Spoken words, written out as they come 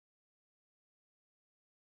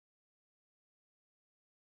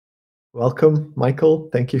Welcome, Michael.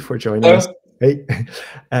 Thank you for joining us. Hello. Hey,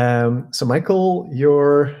 so Michael,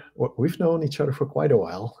 we've known each other for quite a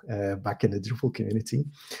while back in the Drupal community.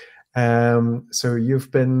 So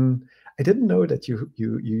you've been. I didn't know that you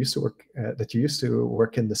used to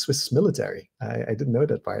work in the Swiss military. I didn't know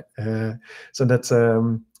that part. So that's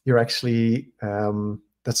you're actually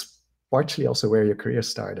that's partially also where your career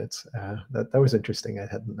started. That was interesting. I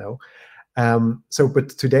hadn't know. But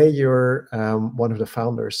today you're one of the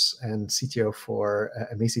founders and CTO for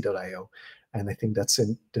Amazy.io. And I think that's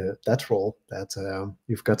in that role that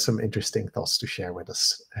you've got some interesting thoughts to share with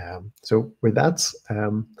us. So with that,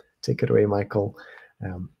 take it away, Michael.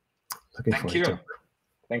 Looking Thank forward to you. it.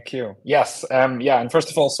 Thank you. Yes. Yeah. And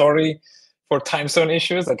first of all, sorry for time zone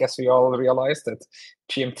issues. I guess we all realized that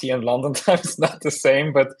GMT and London time is not the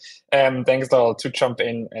same, but thanks all to jump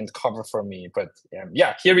in and cover for me. But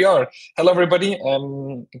yeah, here we are. Hello, everybody.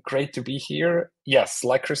 Great to be here. Yes,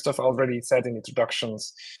 like Christoph already said in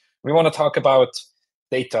introductions, we want to talk about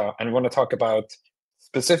data and we want to talk about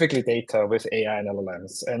specifically data with AI and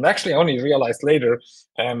LLMs. And actually, I only realized later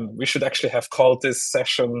we should actually have called this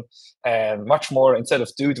session much more, instead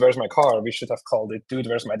of "Dude, where's my car?" we should have called it "Dude,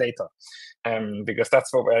 where's my data?" Because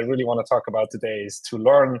that's what I really want to talk about today, is to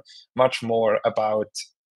learn much more about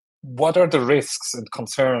what are the risks and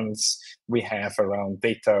concerns we have around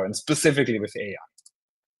data, and specifically with AI.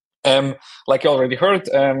 Like you already heard,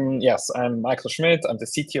 yes, I'm Michael Schmid. I'm the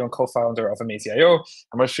CTO and co-founder of Amazy.io.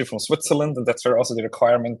 I'm originally from Switzerland, and that's where also the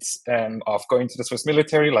requirements of going to the Swiss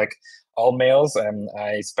military, like all males.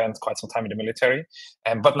 I spent quite some time in the military.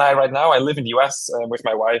 But right now, I live in the US with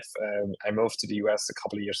my wife. I moved to the US a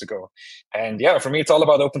couple of years ago. And yeah, for me, it's all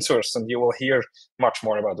about open source. And you will hear much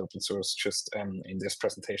more about open source just in this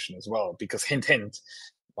presentation as well, because hint, hint,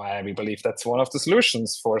 why we believe that's one of the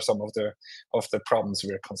solutions for some of the problems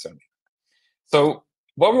we're concerned with. So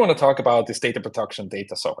what we want to talk about is data protection,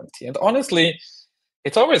 data sovereignty. And honestly,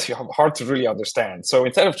 it's always hard to really understand. So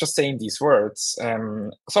instead of just saying these words,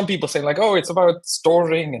 some people say like, oh, it's about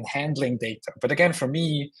storing and handling data. But again, for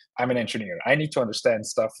me, I'm an engineer. I need to understand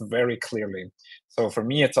stuff very clearly. So for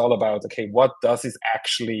me, it's all about, okay, what does it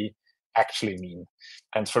actually mean?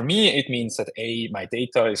 And for me, it means that my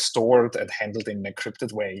data is stored and handled in an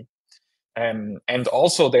encrypted way. And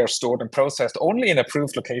also they're stored and processed only in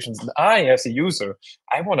approved locations. And I, as a user,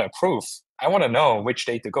 I want to approve. I want to know which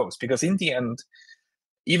data goes, because in the end,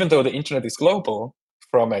 even though the internet is global,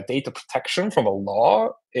 from a data protection, from a law,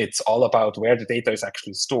 it's all about where the data is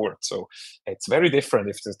actually stored. So it's very different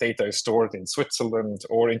if the data is stored in Switzerland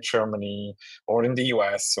or in Germany or in the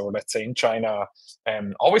US or let's say in China.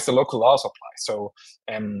 Always the local laws apply. So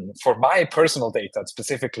for my personal data,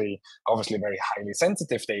 specifically, obviously very highly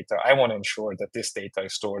sensitive data, I want to ensure that this data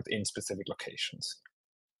is stored in specific locations.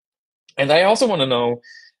 And I also want to know,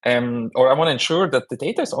 or I want to ensure that the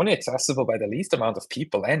data is only accessible by the least amount of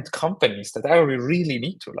people and companies that I really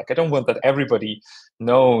need to. Like, I don't want that everybody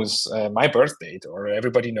knows my birth date, or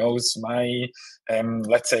everybody knows my,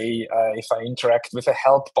 let's say, if I interact with a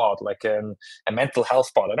help bot, like a mental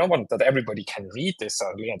health bot, I don't want that everybody can read this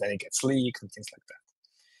suddenly and then it gets leaked and things like that.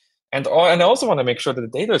 And I also want to make sure that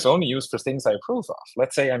the data is only used for things I approve of.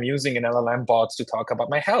 Let's say I'm using an LLM bot to talk about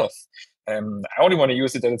my health. I only want to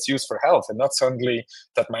use it that it's used for health, and not suddenly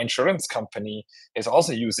that my insurance company is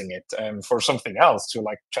also using it for something else, to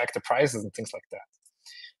like track the prices and things like that.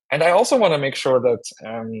 And I also want to make sure that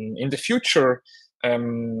in the future,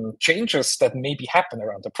 changes that maybe happen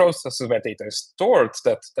around the processes where data is stored,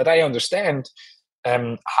 that I understand.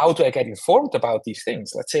 How do I get informed about these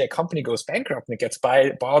things? Let's say a company goes bankrupt and it gets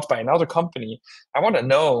bought by another company. I want to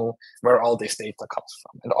know where all this data comes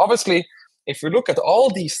from. And obviously, if we look at all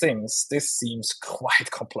these things, this seems quite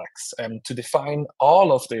complex. To define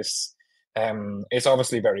all of this is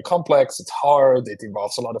obviously very complex. It's hard. It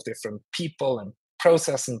involves a lot of different people and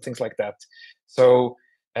process and things like that. So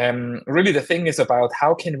really the thing is about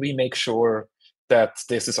how can we make sure that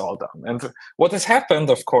this is all done? And what has happened,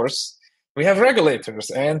 of course, we have regulators,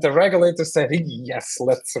 and the regulators said, yes,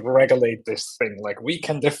 let's regulate this thing. Like, we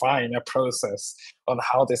can define a process on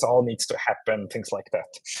how this all needs to happen, things like that.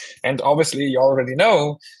 And obviously, you already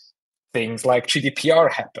know things like GDPR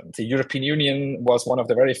happened. The European Union was one of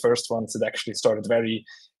the very first ones that actually started very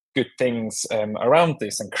good things around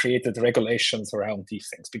this and created regulations around these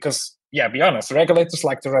things. Because, yeah, be honest, regulators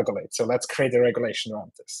like to regulate. So let's create a regulation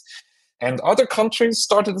around this. And other countries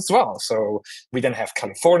started as well. So we then have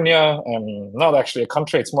California, not actually a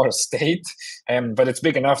country, it's more a state, but it's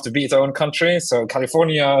big enough to be its own country. So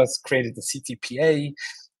California has created the CTPA,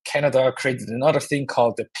 Canada created another thing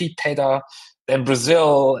called the PPEDA, then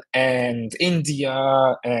Brazil and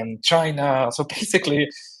India and China. So basically,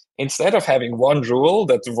 instead of having one rule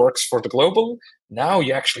that works for the global, now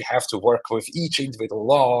you actually have to work with each individual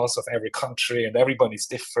laws of every country, and everybody's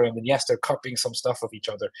different. And yes, they're copying some stuff of each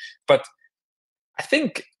other. But I think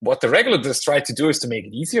what the regulators try to do is to make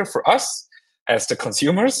it easier for us as the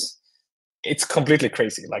consumers. It's completely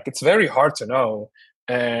crazy. Like, it's very hard to know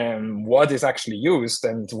what is actually used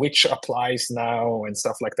and which applies now and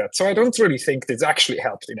stuff like that. So I don't really think this actually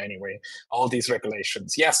helped in any way, all these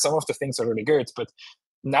regulations. Yes, some of the things are really good, but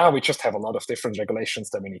now we just have a lot of different regulations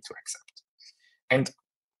that we need to accept. And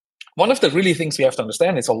one of the really things we have to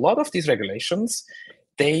understand is a lot of these regulations,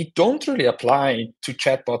 they don't really apply to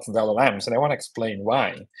chatbots and LLMs, and I want to explain why.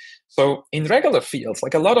 So in regular fields,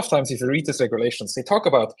 like a lot of times if you read these regulations, they talk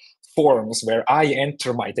about forms where I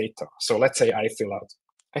enter my data. So let's say I fill out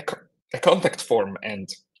a contact form, and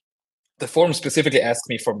the form specifically asks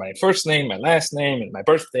me for my first name, my last name, and my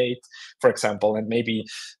birth date, for example, and maybe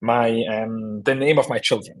my the name of my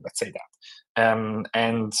children, let's say that.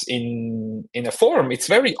 And in a form, it's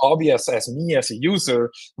very obvious as me as a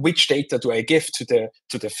user, which data do I give to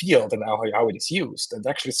the field and how it is used. And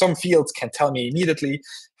actually some fields can tell me immediately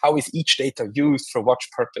how is each data used for what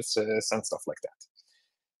purposes and stuff like that.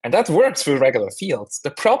 And that works for regular fields.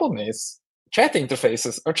 The problem is chat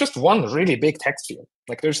interfaces are just one really big text field.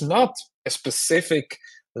 Like, there's not a specific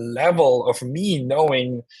level of me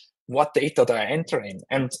knowing what data that I enter in.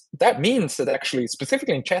 And that means that actually,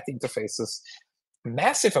 specifically in chat interfaces,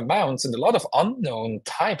 massive amounts and a lot of unknown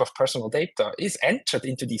type of personal data is entered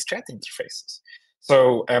into these chat interfaces.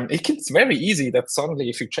 So it's very easy that suddenly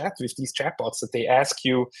if you chat with these chatbots, that they ask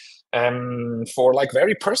you for like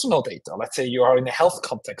very personal data. Let's say you are in a health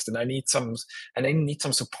context and I need some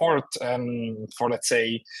support for, let's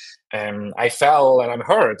say, I fell and I'm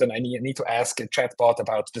hurt and I need to ask a chatbot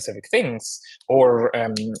about specific things. Or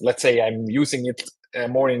let's say I'm using it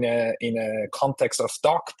more in a context of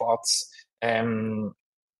doc bots.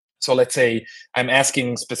 So let's say I'm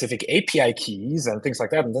asking specific API keys and things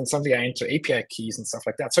like that, and then suddenly I enter API keys and stuff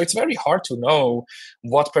like that. So it's very hard to know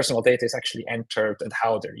what personal data is actually entered and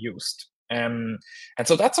how they're used. And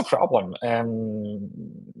so that's a problem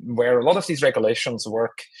where a lot of these regulations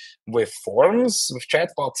work with forms, with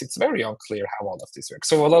chatbots. It's very unclear how all of this works.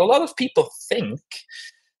 So a lot of people think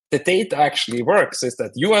the data actually works is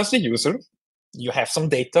that you as the user, you have some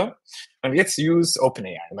data, and let's use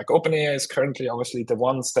OpenAI. Like, OpenAI is currently obviously the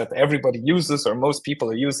ones that everybody uses or most people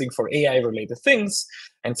are using for AI-related things.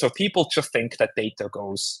 And so people just think that data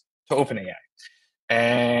goes to OpenAI.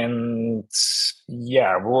 And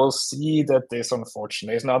yeah, we'll see that this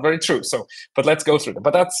unfortunately is not very true. So, but let's go through that.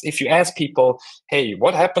 But that's, if you ask people, hey,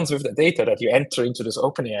 what happens with the data that you enter into this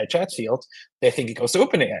OpenAI chat field, they think it goes to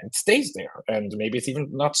OpenAI. It stays there, and maybe it's even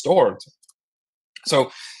not stored.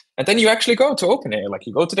 So, and then you actually go to OpenAI, like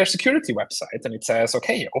you go to their security website and it says,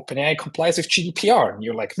 okay, OpenAI complies with GDPR. And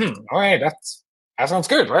you're like, all right, that sounds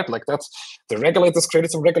good, right? Like, that's, the regulators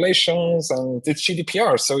created some regulations and it's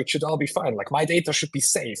GDPR, so it should all be fine. Like, my data should be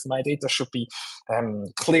safe. My data should be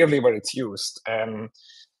clearly where it's used.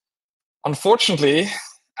 Unfortunately,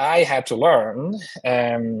 I had to learn,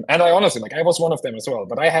 and I honestly, like, I was one of them as well,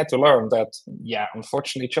 but I had to learn that, yeah,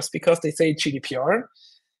 unfortunately, just because they say GDPR,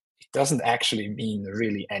 doesn't actually mean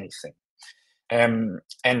really anything.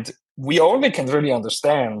 And we only can really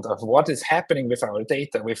understand of what is happening with our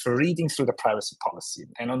data with reading through the privacy policy.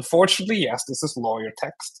 And unfortunately, yes, this is lawyer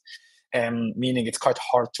text, meaning it's quite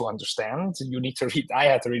hard to understand. You need to read, I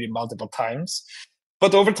had to read it multiple times.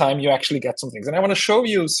 But over time, you actually get some things. And I want to show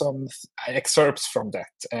you some excerpts from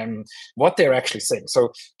that, what they're actually saying.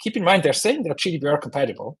 So keep in mind, they're saying they're GDPR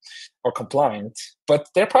compatible or compliant, but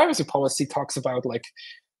their privacy policy talks about, like,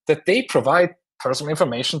 that they provide personal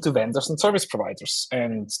information to vendors and service providers.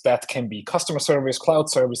 And that can be customer service, cloud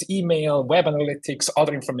service, email, web analytics,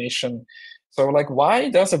 other information. So, like, why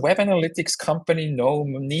does a web analytics company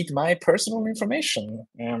need my personal information?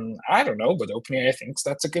 I don't know, but OpenAI thinks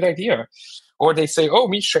that's a good idea. Or they say, oh,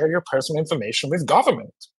 we share your personal information with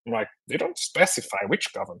government. Like, they don't specify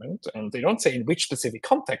which government, and they don't say in which specific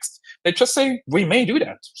context. They just say, we may do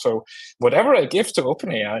that. So whatever I give to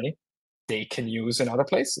OpenAI, they can use in other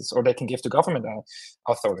places, or they can give to government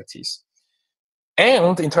authorities.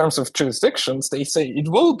 And in terms of jurisdictions, they say it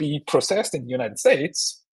will be processed in the United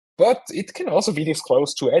States, but it can also be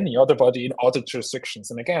disclosed to any other body in other jurisdictions.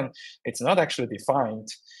 And again, it's not actually defined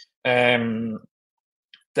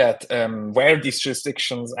that where these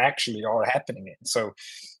jurisdictions actually are happening in. So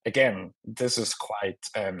again, this is quite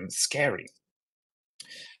scary.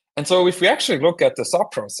 And so if we actually look at the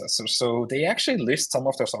sub-processors, so they actually list some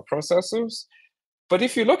of their sub-processors. But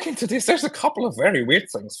if you look into this, there's a couple of very weird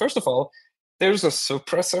things. First of all, there's a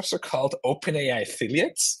sub-processor called OpenAI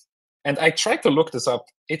affiliates. And I tried to look this up.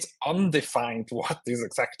 It's undefined what this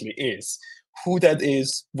exactly is, who that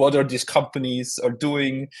is, what are these companies are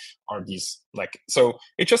doing, are these like, so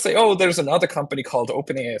it just say, oh, there's another company called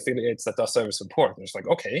OpenAI Affiliates that does service support. And it's like,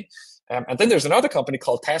 okay. And then there's another company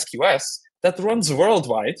called TaskUS that runs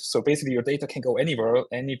worldwide. So basically your data can go anywhere,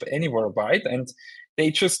 anywhere wide. And they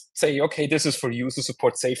just say, okay, this is for use to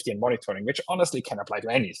support safety and monitoring, which honestly can apply to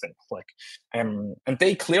anything. Like, and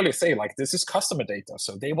they clearly say, like, this is customer data.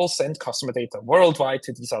 So they will send customer data worldwide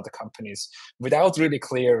to these other companies without really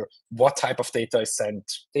clear what type of data is sent.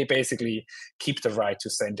 They basically keep the right to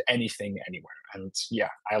send anything anywhere. And yeah,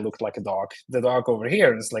 I looked like a dog. The dog over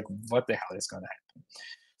here is like, what the hell is going to happen?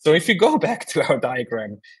 So if you go back to our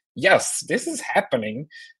diagram, yes, this is happening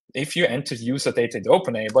if you enter user data into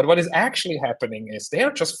OpenAI. But what is actually happening is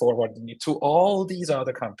they're just forwarding it to all these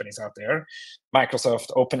other companies out there. Microsoft,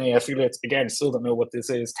 OpenAI affiliates, again, still don't know what this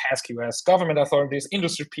is, TaskUS, government authorities,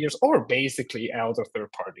 industry peers, or basically other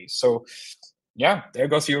third parties. So yeah, there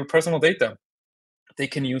goes your personal data. They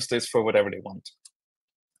can use this for whatever they want.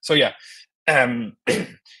 So yeah,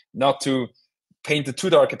 not to paint a too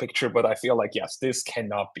dark a picture, but I feel like, yes, this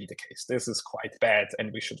cannot be the case. This is quite bad,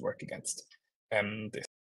 and we should work against this.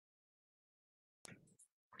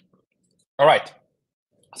 All right.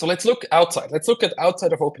 So let's look outside. Let's look at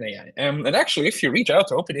outside of OpenAI. And actually, if you reach out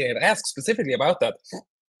to OpenAI and ask specifically about that,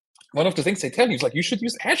 one of the things they tell you is like, you should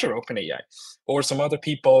use Azure OpenAI. Or some other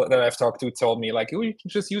people that I've talked to told me like, oh, you can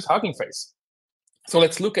just use Hugging Face. So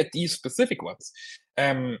let's look at these specific ones,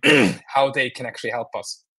 how they can actually help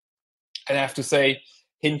us. And I have to say,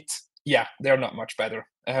 hint, yeah, they're not much better.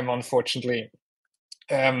 Unfortunately,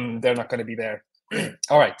 they're not going to be there.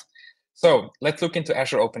 All right. So let's look into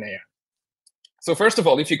Azure OpenAI. So first of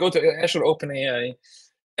all, if you go to Azure OpenAI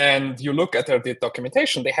and you look at their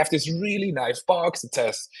documentation, they have this really nice box that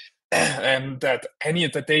says that any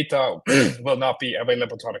of the data will not be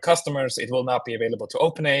available to other customers. It will not be available to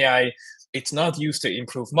OpenAI. It's not used to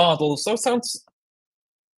improve models. So it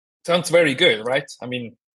sounds very good, right? I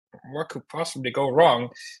mean, what could possibly go wrong?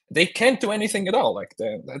 They can't do anything at all. Like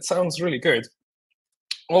that sounds really good.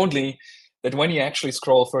 Only that when you actually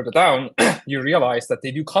scroll further down, you realize that they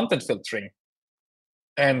do content filtering.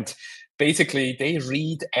 And basically, they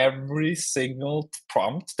read every single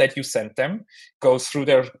prompt that you send them, goes through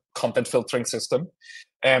their content filtering system,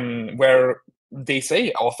 where they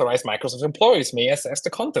say authorized Microsoft employees may access the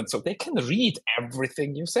content. So they can read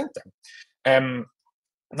everything you send them.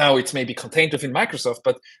 Now it's maybe contained within Microsoft,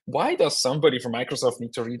 but why does somebody from Microsoft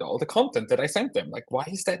need to read all the content that I sent them? Like, why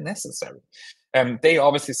is that necessary? They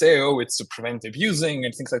obviously say, oh, it's to prevent abusing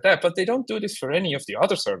and things like that, but they don't do this for any of the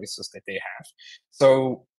other services that they have.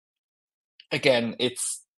 So again,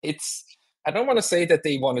 it's I don't want to say that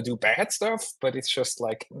they want to do bad stuff, but it's just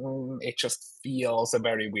like, it just feels a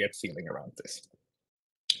very weird feeling around this.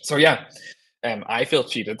 So yeah, I feel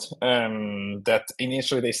cheated. That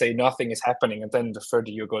initially they say nothing is happening, and then the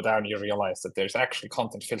further you go down, you realize that there's actually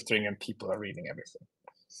content filtering and people are reading everything.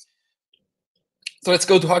 So let's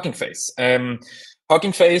go to Hugging Face.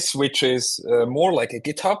 Hugging Face, which is more like a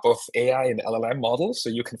GitHub of AI and LLM models. So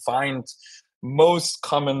you can find most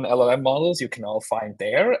common LLM models you can all find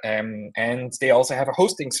there. And they also have a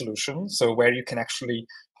hosting solution, so where you can actually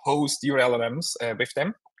host your LLMs with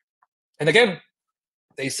them. And again,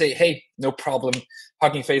 they say, hey, no problem.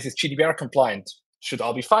 Hugging Face is GDPR compliant. Should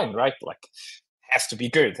all be fine, right? Like, has to be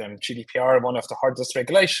good. And GDPR, one of the hardest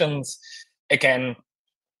regulations. Again,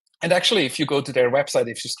 and actually, if you go to their website,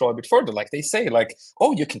 if you scroll a bit further, like they say, like,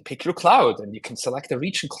 oh, you can pick your cloud and you can select a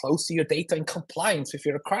region close to your data in compliance with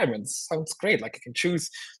your requirements. Sounds great. Like I can choose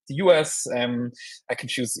the US, I can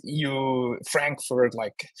choose EU, Frankfurt,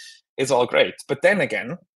 like it's all great. But then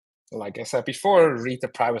again, like I said before, read the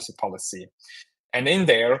privacy policy. And in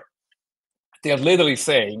there, they're literally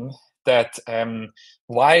saying that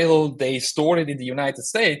while they store it in the United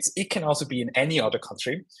States, it can also be in any other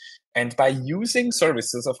country. And by using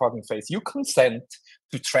services of Hugging Face, you consent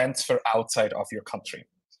to transfer outside of your country.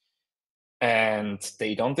 And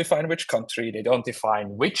they don't define which country, they don't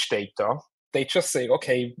define which data. They just say,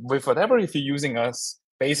 okay, with whatever, if you're using us,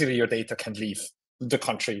 basically your data can leave the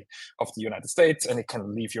country of the United States and it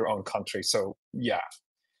can leave your own country. So yeah,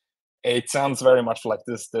 it sounds very much like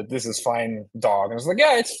this, that this is fine, dog. And it's like,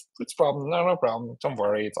 yeah, it's problem, no problem, don't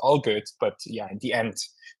worry, it's all good. But yeah, in the end,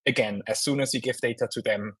 again, as soon as you give data to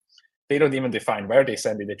them, they don't even define where they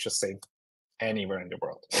send it, they just say anywhere in the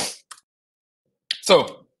world.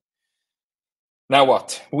 So now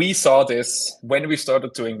what? We saw this when we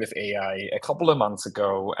started doing with AI a couple of months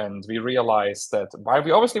ago, and we realized that while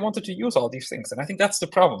we obviously wanted to use all these things, and I think that's the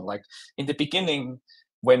problem. Like in the beginning,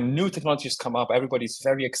 when new technologies come up, everybody's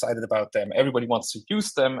very excited about them. Everybody wants to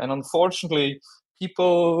use them. And unfortunately,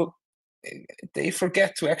 people, they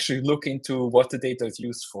forget to actually look into what the data is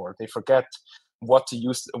used for. They forget what to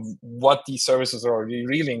use, what these services are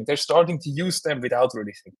revealing. They're starting to use them without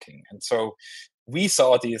really thinking. And so we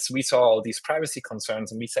saw all these privacy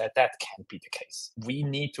concerns, and we said that can't be the case. We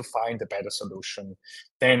need to find a better solution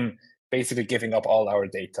than basically giving up all our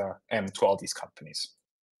data to all these companies.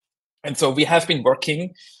 And so we have been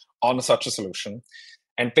working on such a solution.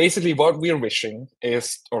 And basically what we're wishing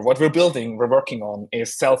is, or what we're working on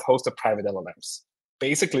is self-hosted private LLMs.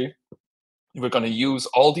 Basically, we're going to use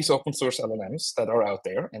all these open source LLMs that are out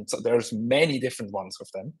there. And so there's many different ones of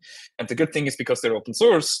them. And the good thing is, because they're open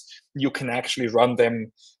source, you can actually run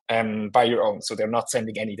them by your own. So they're not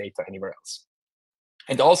sending any data anywhere else.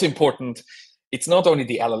 And also important, it's not only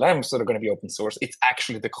the LLMs that are going to be open source, it's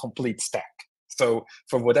actually the complete stack. So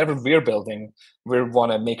for whatever we're building, we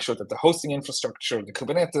want to make sure that the hosting infrastructure, the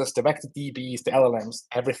Kubernetes, the vector DBs, the LLMs,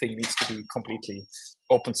 everything needs to be completely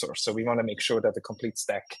open source. So we want to make sure that the complete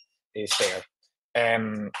stack is there.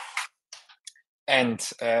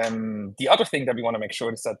 The other thing that we want to make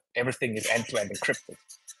sure is that everything is end-to-end encrypted.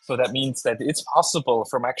 So that means that it's possible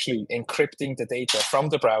from actually encrypting the data from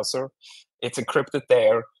the browser. It's encrypted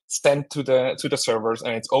there, sent to the servers,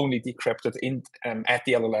 and it's only decrypted in at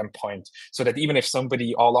the LLM point. So that even if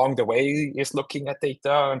somebody along the way is looking at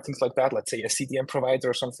data and things like that, let's say a CDN provider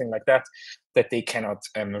or something like that, that they cannot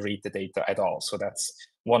read the data at all. So that's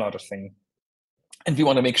one other thing. And we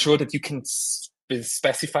want to make sure that you can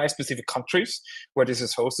specify specific countries where this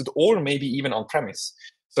is hosted, or maybe even on premise.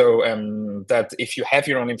 So that if you have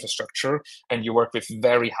your own infrastructure and you work with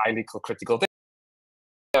very highly critical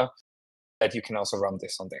data, that you can also run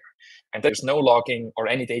this on there. And there's no logging or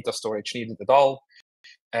any data storage needed at all.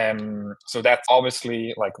 So that's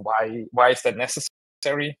obviously like, why is that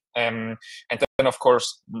necessary? And then of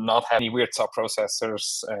course, not have any weird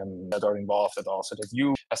sub-processors that are involved at all, so that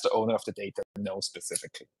you as the owner of the data know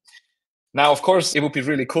specifically. Now, of course, it would be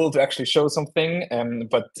really cool to actually show something,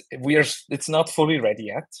 but it's not fully ready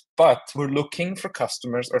yet. But we're looking for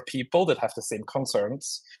customers or people that have the same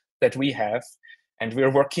concerns that we have, and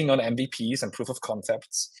we're working on MVPs and proof of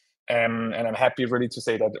concepts. And I'm happy really to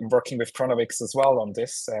say that I'm working with Pronovix as well on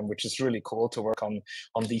this, which is really cool to work on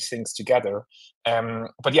these things together.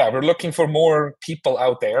 But yeah, we're looking for more people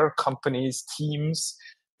out there, companies, teams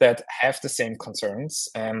that have the same concerns,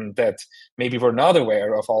 and that maybe we're not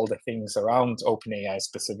aware of all the things around OpenAI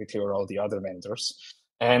specifically, or all the other vendors.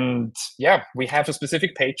 And yeah, we have a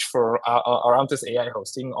specific page for around this AI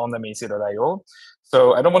hosting on amazee.io.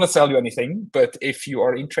 So I don't want to sell you anything, but if you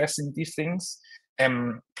are interested in these things,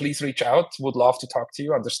 please reach out. Would love to talk to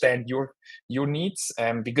you, understand your needs,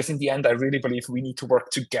 because in the end, I really believe we need to work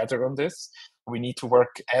together on this. We need to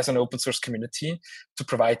work as an open source community to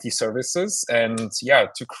provide these services, and yeah,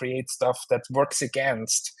 to create stuff that works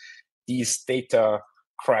against these data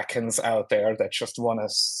krakens out there that just want to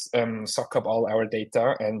suck up all our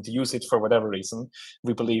data and use it for whatever reason.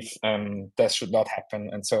 We believe that should not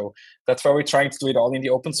happen, and so that's why we're trying to do it all in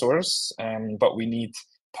the open source. But we need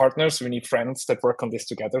partners, we need friends that work on this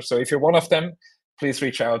together. So if you're one of them, please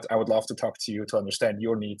reach out. I would love to talk to you to understand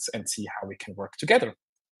your needs and see how we can work together.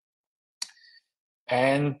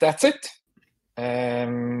 And that's it.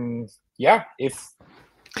 Yeah,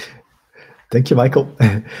 Thank you, Michael.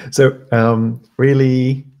 So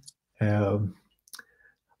really,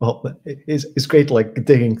 well, it's great, like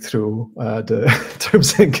digging through the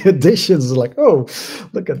terms and conditions. Like, oh,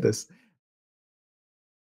 look at this.